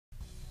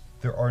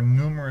There are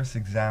numerous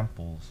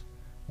examples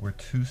where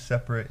two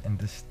separate and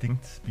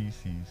distinct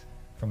species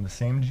from the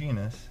same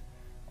genus,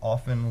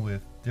 often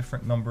with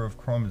different number of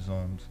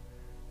chromosomes,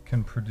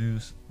 can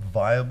produce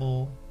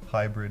viable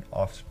hybrid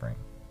offspring.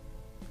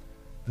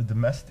 The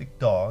domestic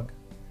dog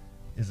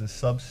is a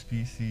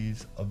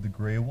subspecies of the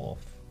gray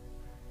wolf,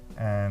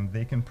 and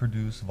they can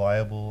produce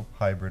viable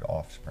hybrid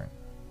offspring.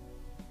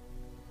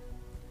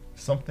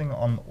 Something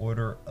on the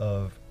order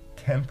of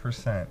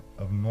 10%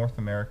 of North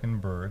American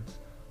birds,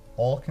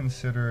 all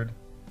considered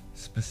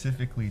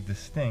specifically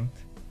distinct,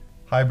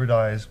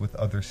 hybridize with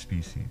other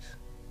species.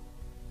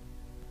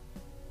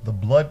 The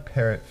blood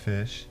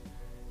parrotfish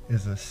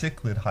is a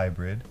cichlid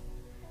hybrid.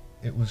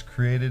 It was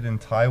created in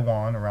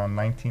Taiwan around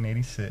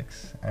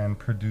 1986 and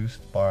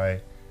produced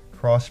by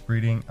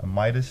crossbreeding a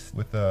Midas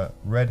with a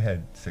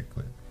redhead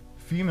cichlid.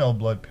 Female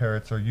blood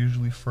parrots are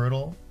usually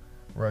fertile,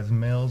 whereas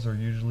males are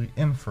usually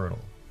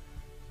infertile,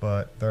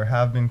 but there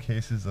have been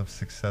cases of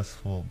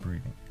successful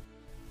breeding.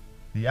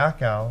 The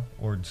akau,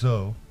 or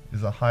zo,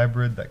 is a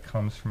hybrid that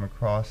comes from a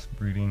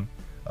crossbreeding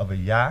of a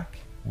yak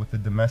with a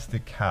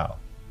domestic cow.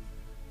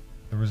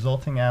 The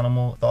resulting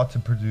animal thought to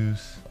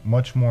produce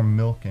much more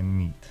milk and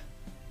meat.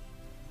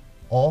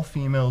 All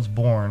females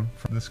born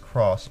from this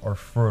cross are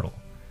fertile,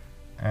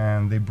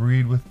 and they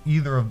breed with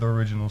either of the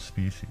original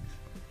species.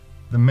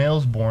 The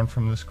males born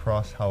from this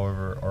cross,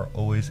 however, are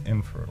always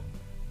infertile.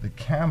 The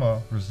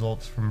kama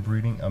results from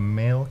breeding a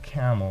male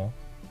camel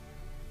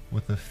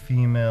with a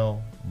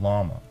female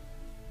llama.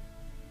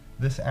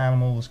 This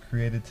animal was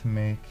created to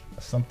make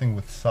something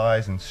with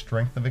size and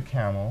strength of a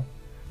camel,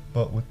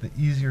 but with the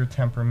easier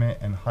temperament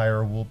and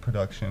higher wool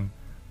production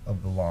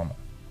of the llama.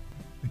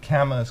 The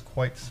kama is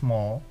quite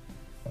small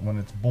when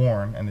it's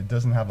born, and it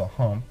doesn't have a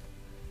hump.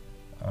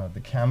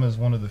 The kama is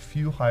one of the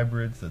few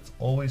hybrids that's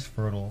always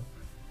fertile.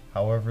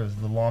 However, as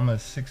the llama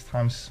is 6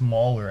 times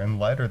smaller and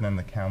lighter than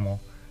the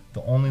camel,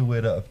 the only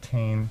way to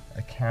obtain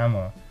a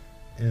kama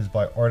is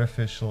by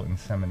artificial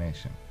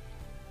insemination.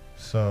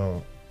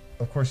 So,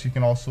 of course, you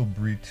can also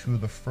breed 2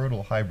 of the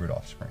fertile hybrid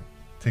offspring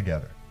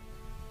together.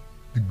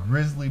 The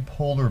grizzly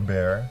polar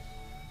bear,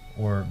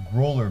 or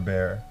growler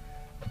bear,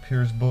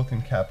 appears both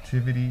in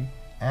captivity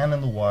and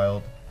in the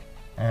wild,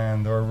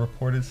 and there are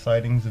reported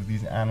sightings of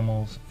these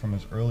animals from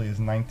as early as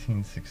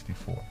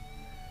 1964.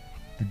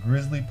 The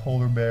grizzly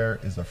polar bear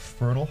is a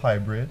fertile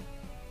hybrid,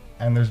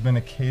 and there's been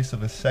a case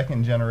of a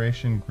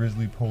second-generation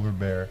grizzly polar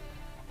bear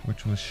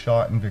which was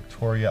shot in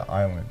Victoria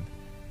Island,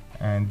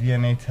 and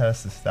DNA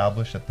tests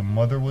established that the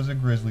mother was a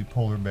grizzly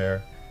polar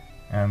bear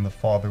and the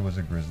father was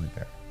a grizzly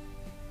bear.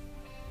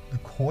 The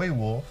coy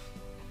wolf,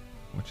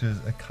 which is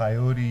a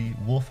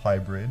coyote-wolf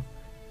hybrid,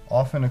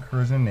 often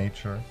occurs in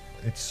nature.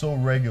 It's so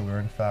regular,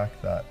 in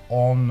fact, that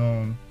all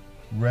known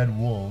red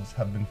wolves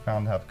have been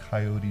found to have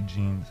coyote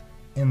genes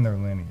in their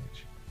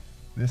lineage.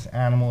 This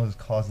animal has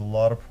caused a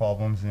lot of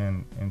problems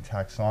in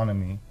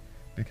taxonomy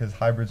because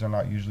hybrids are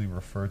not usually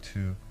referred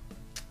to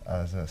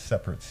as a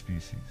separate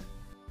species.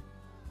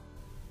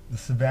 The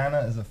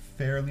Savannah is a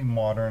fairly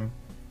modern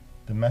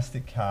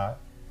domestic cat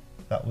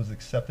that was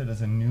accepted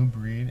as a new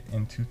breed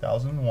in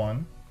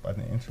 2001 by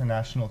the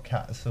International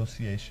Cat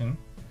Association.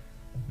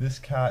 This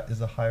cat is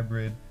a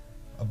hybrid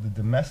of the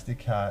domestic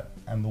cat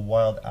and the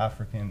wild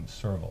African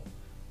serval.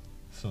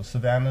 So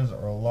Savannahs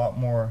are a lot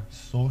more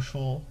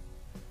social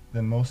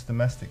than most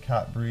domestic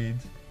cat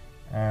breeds,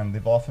 and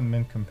they've often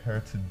been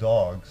compared to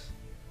dogs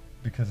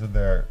because of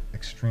their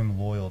extreme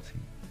loyalty.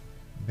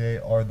 They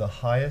are the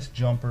highest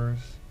jumpers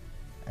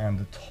and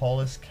the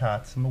tallest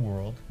cats in the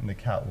world, in the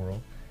cat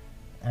world,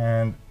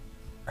 and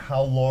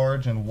how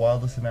large and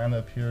wild the Savannah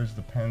appears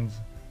depends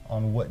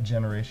on what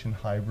generation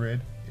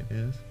hybrid it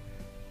is,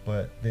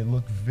 but they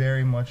look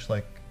very much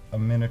like a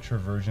miniature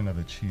version of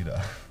a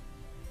cheetah.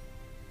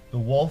 The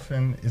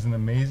Wholphin is an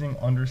amazing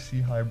undersea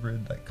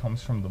hybrid that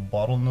comes from the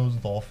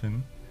bottlenose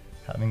dolphin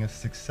having a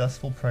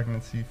successful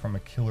pregnancy from a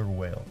killer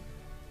whale.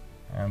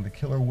 And the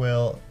killer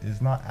whale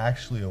is not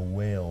actually a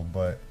whale,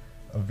 but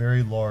a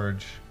very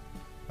large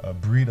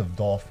breed of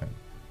dolphin.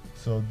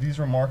 So these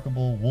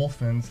remarkable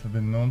Wholphins have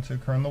been known to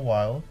occur in the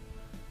wild,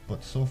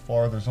 but so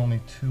far there's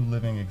only 2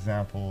 living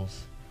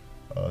examples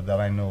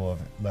that I know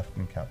of left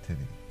in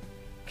captivity.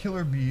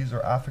 Killer bees, or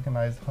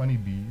Africanized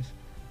honeybees,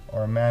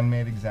 are a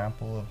man-made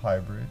example of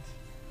hybrids.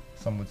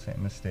 Some would say a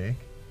mistake.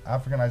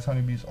 Africanized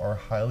honeybees are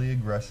highly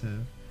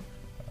aggressive,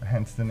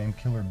 hence the name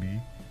killer bee,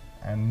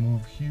 and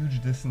move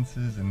huge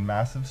distances in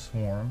massive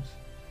swarms.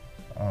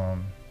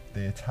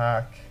 They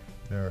attack,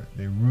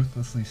 they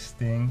ruthlessly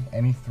sting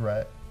any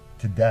threat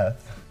to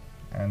death,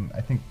 and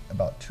I think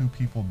about 2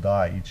 people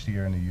die each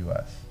year in the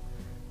US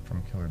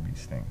from killer bee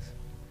stings.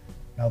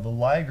 Now the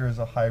liger is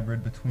a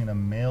hybrid between a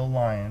male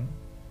lion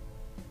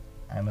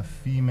and a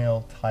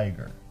female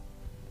tiger.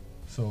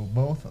 So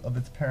both of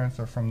its parents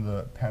are from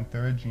the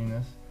Panthera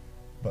genus,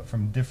 but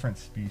from different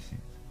species.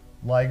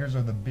 Ligers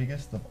are the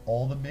biggest of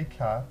all the big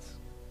cats,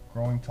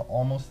 growing to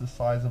almost the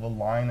size of a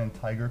lion and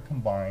tiger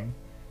combined.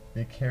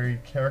 They carry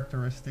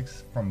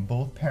characteristics from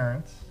both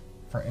parents.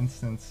 For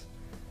instance,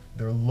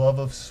 their love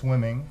of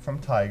swimming from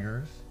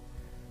tigers,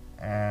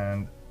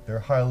 and their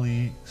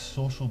highly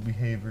social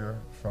behavior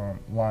from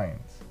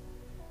lions.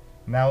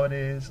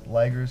 Nowadays,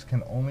 ligers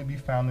can only be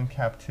found in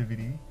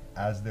captivity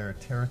as their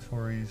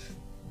territories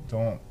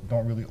don't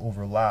really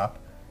overlap.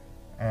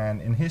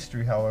 And in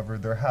history, however,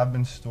 there have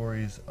been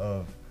stories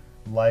of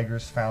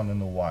ligers found in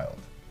the wild.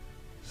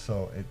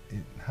 So it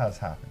has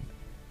happened.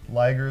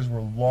 Ligers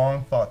were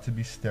long thought to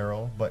be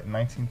sterile, but in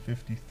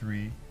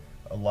 1953,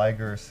 a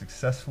liger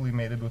successfully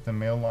mated with a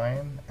male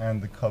lion,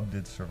 and the cub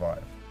did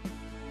survive.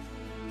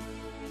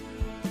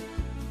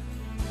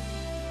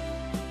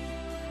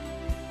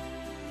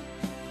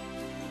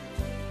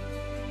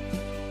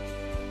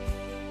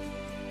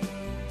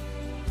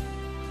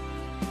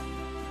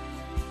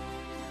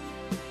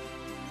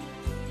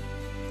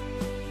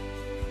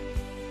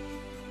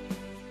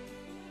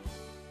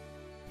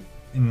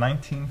 In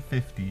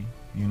 1950,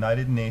 the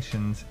United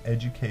Nations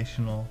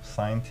Educational,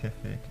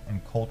 Scientific,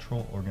 and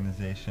Cultural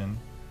Organization,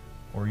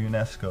 or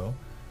UNESCO,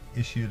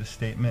 issued a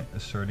statement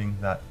asserting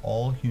that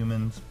all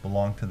humans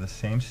belong to the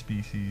same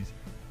species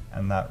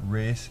and that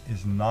race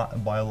is not a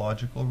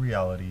biological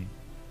reality,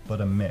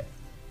 but a myth.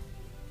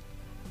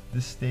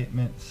 This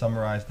statement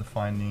summarized the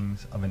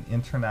findings of an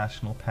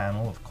international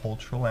panel of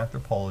cultural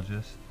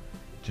anthropologists,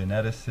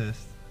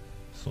 geneticists,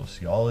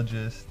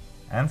 sociologists,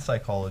 and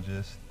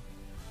psychologists.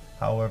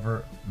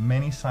 However,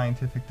 many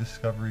scientific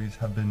discoveries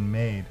have been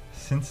made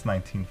since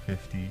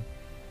 1950,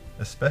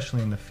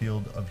 especially in the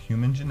field of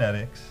human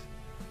genetics,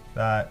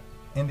 that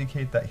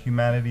indicate that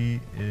humanity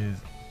is,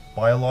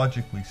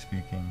 biologically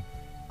speaking,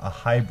 a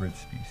hybrid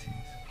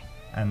species,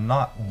 and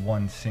not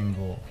one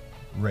single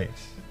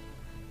race.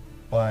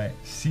 By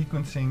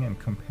sequencing and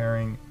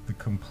comparing the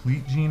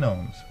complete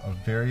genomes of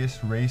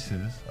various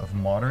races of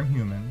modern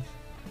humans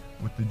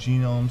with the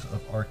genomes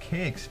of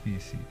archaic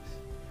species,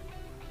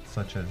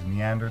 such as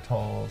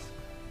Neanderthals,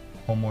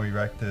 Homo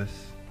erectus,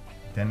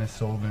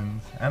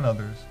 Denisovans, and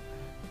others,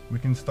 we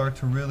can start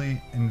to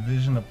really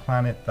envision a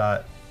planet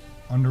that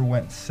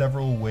underwent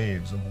several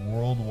waves of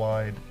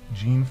worldwide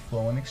gene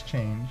flow and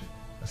exchange,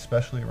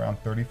 especially around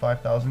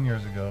 35,000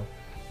 years ago,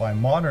 by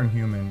modern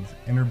humans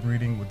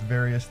interbreeding with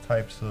various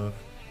types of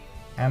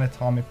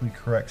anatomically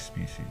correct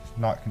species,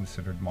 not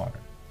considered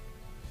modern.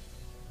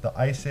 The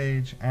Ice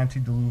Age,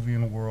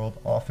 antediluvian world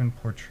often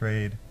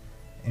portrayed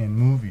in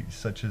movies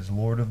such as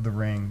Lord of the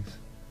Rings,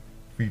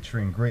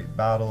 featuring great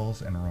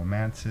battles and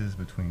romances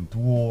between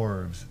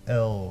dwarves,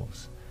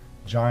 elves,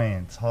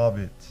 giants,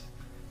 hobbits.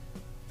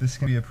 This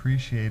can be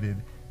appreciated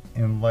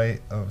in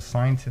light of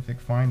scientific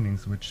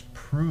findings which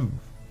prove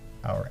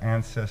our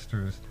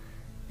ancestors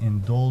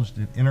indulged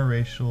in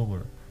interracial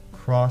or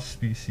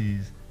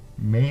cross-species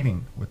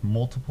mating with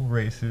multiple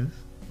races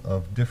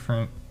of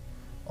different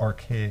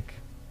archaic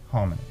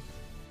hominids.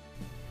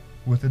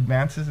 With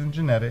advances in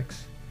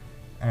genetics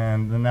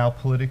and the now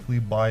politically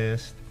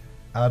biased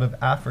out of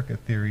Africa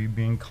theory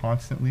being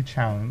constantly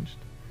challenged,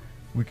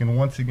 we can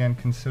once again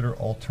consider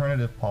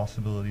alternative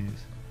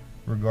possibilities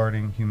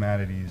regarding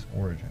humanity's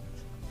origins.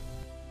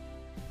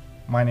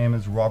 My name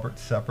is Robert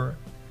Sepehr.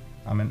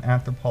 I'm an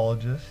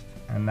anthropologist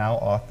and now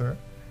author,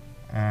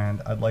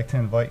 and I'd like to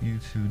invite you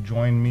to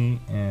join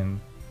me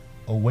in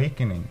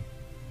awakening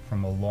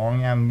from a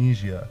long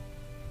amnesia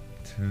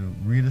to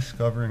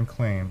rediscover and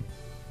claim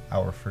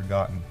our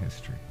forgotten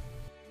history.